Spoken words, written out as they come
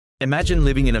Imagine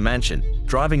living in a mansion,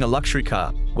 driving a luxury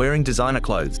car, wearing designer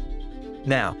clothes.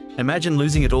 Now, imagine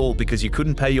losing it all because you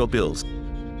couldn't pay your bills.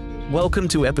 Welcome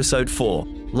to episode 4,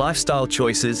 Lifestyle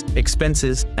Choices,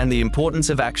 Expenses, and the Importance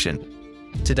of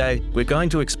Action. Today, we're going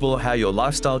to explore how your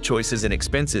lifestyle choices and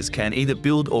expenses can either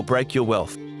build or break your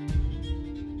wealth.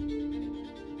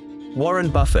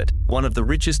 Warren Buffett, one of the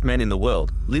richest men in the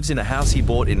world, lives in a house he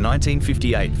bought in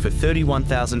 1958 for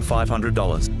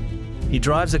 $31,500. He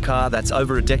drives a car that's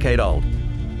over a decade old,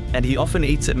 and he often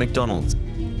eats at McDonald's.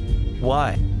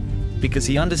 Why? Because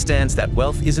he understands that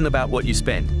wealth isn't about what you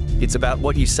spend, it's about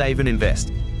what you save and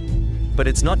invest. But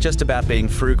it's not just about being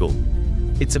frugal,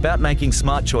 it's about making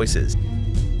smart choices.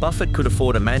 Buffett could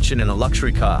afford a mansion and a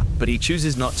luxury car, but he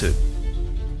chooses not to.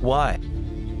 Why?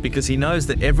 Because he knows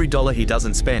that every dollar he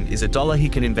doesn't spend is a dollar he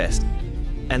can invest.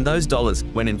 And those dollars,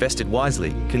 when invested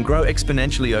wisely, can grow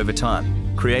exponentially over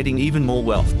time, creating even more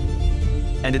wealth.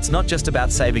 And it's not just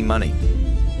about saving money.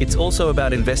 It's also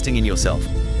about investing in yourself.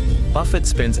 Buffett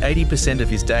spends 80% of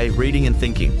his day reading and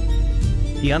thinking.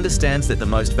 He understands that the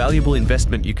most valuable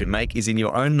investment you can make is in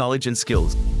your own knowledge and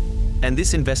skills. And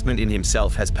this investment in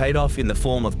himself has paid off in the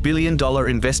form of billion-dollar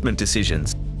investment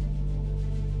decisions.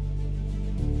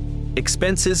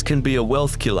 Expenses can be a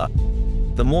wealth killer.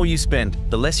 The more you spend,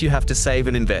 the less you have to save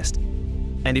and invest.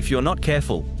 And if you're not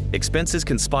careful, expenses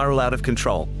can spiral out of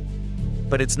control.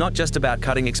 But it's not just about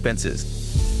cutting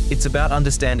expenses. It's about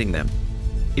understanding them.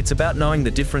 It's about knowing the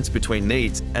difference between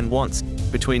needs and wants,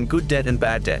 between good debt and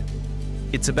bad debt.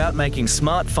 It's about making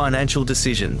smart financial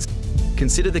decisions.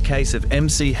 Consider the case of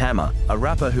MC Hammer, a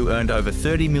rapper who earned over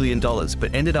 $30 million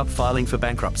but ended up filing for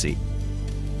bankruptcy.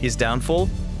 His downfall?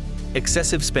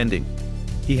 Excessive spending.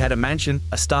 He had a mansion,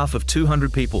 a staff of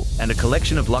 200 people, and a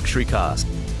collection of luxury cars.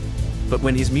 But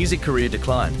when his music career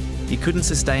declined, he couldn't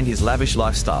sustain his lavish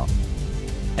lifestyle.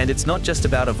 And it's not just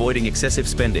about avoiding excessive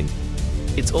spending.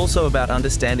 It's also about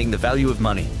understanding the value of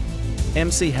money.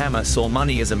 MC Hammer saw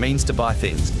money as a means to buy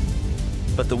things.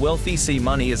 But the wealthy see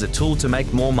money as a tool to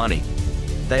make more money.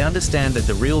 They understand that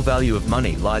the real value of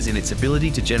money lies in its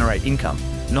ability to generate income,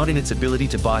 not in its ability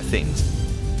to buy things.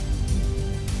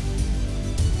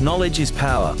 Knowledge is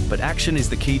power, but action is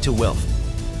the key to wealth.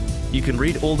 You can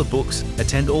read all the books,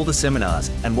 attend all the seminars,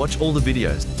 and watch all the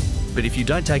videos. But if you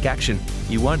don't take action,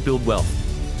 you won't build wealth.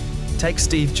 Take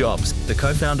Steve Jobs, the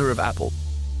co-founder of Apple.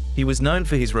 He was known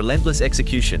for his relentless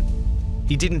execution.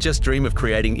 He didn't just dream of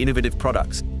creating innovative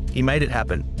products, he made it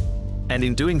happen. And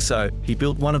in doing so, he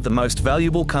built one of the most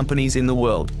valuable companies in the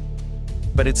world.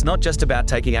 But it's not just about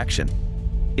taking action.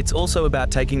 It's also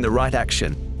about taking the right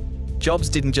action. Jobs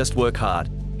didn't just work hard,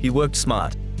 he worked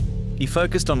smart. He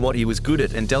focused on what he was good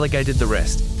at and delegated the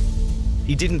rest.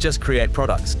 He didn't just create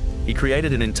products, he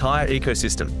created an entire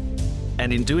ecosystem.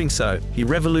 And in doing so, he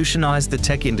revolutionized the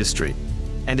tech industry.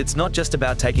 And it's not just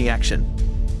about taking action.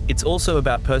 It's also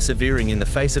about persevering in the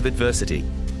face of adversity.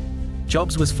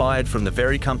 Jobs was fired from the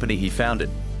very company he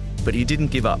founded, but he didn't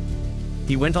give up.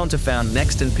 He went on to found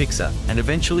Next and Pixar, and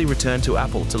eventually returned to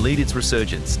Apple to lead its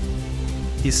resurgence.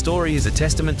 His story is a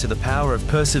testament to the power of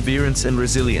perseverance and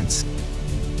resilience.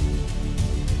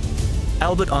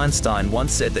 Albert Einstein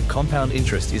once said that compound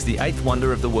interest is the eighth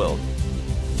wonder of the world.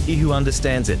 He who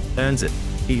understands it, earns it.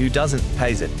 He who doesn't,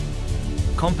 pays it.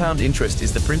 Compound interest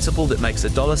is the principle that makes a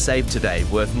dollar saved today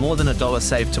worth more than a dollar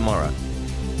saved tomorrow.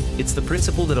 It's the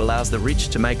principle that allows the rich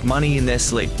to make money in their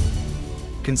sleep.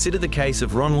 Consider the case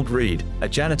of Ronald Read, a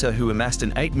janitor who amassed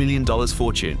an $8 million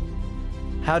fortune.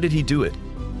 How did he do it?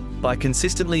 By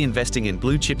consistently investing in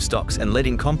blue-chip stocks and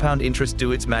letting compound interest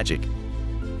do its magic.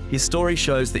 His story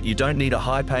shows that you don't need a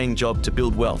high-paying job to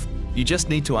build wealth. You just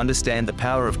need to understand the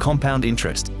power of compound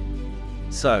interest.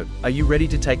 So, are you ready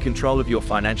to take control of your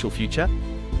financial future?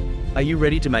 Are you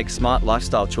ready to make smart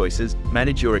lifestyle choices,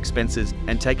 manage your expenses,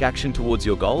 and take action towards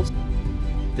your goals?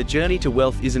 The journey to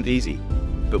wealth isn't easy,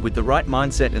 but with the right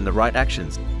mindset and the right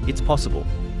actions, it's possible.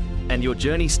 And your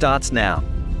journey starts now.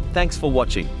 Thanks for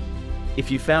watching. If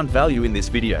you found value in this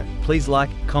video, please like,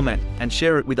 comment, and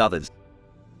share it with others.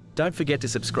 Don't forget to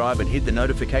subscribe and hit the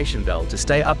notification bell to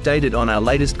stay updated on our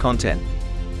latest content.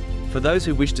 For those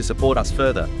who wish to support us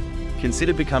further,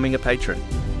 consider becoming a patron.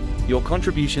 Your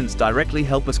contributions directly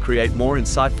help us create more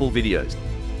insightful videos.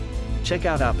 Check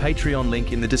out our Patreon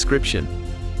link in the description.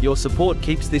 Your support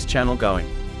keeps this channel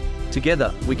going.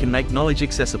 Together, we can make knowledge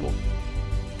accessible.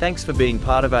 Thanks for being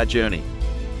part of our journey.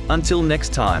 Until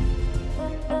next time.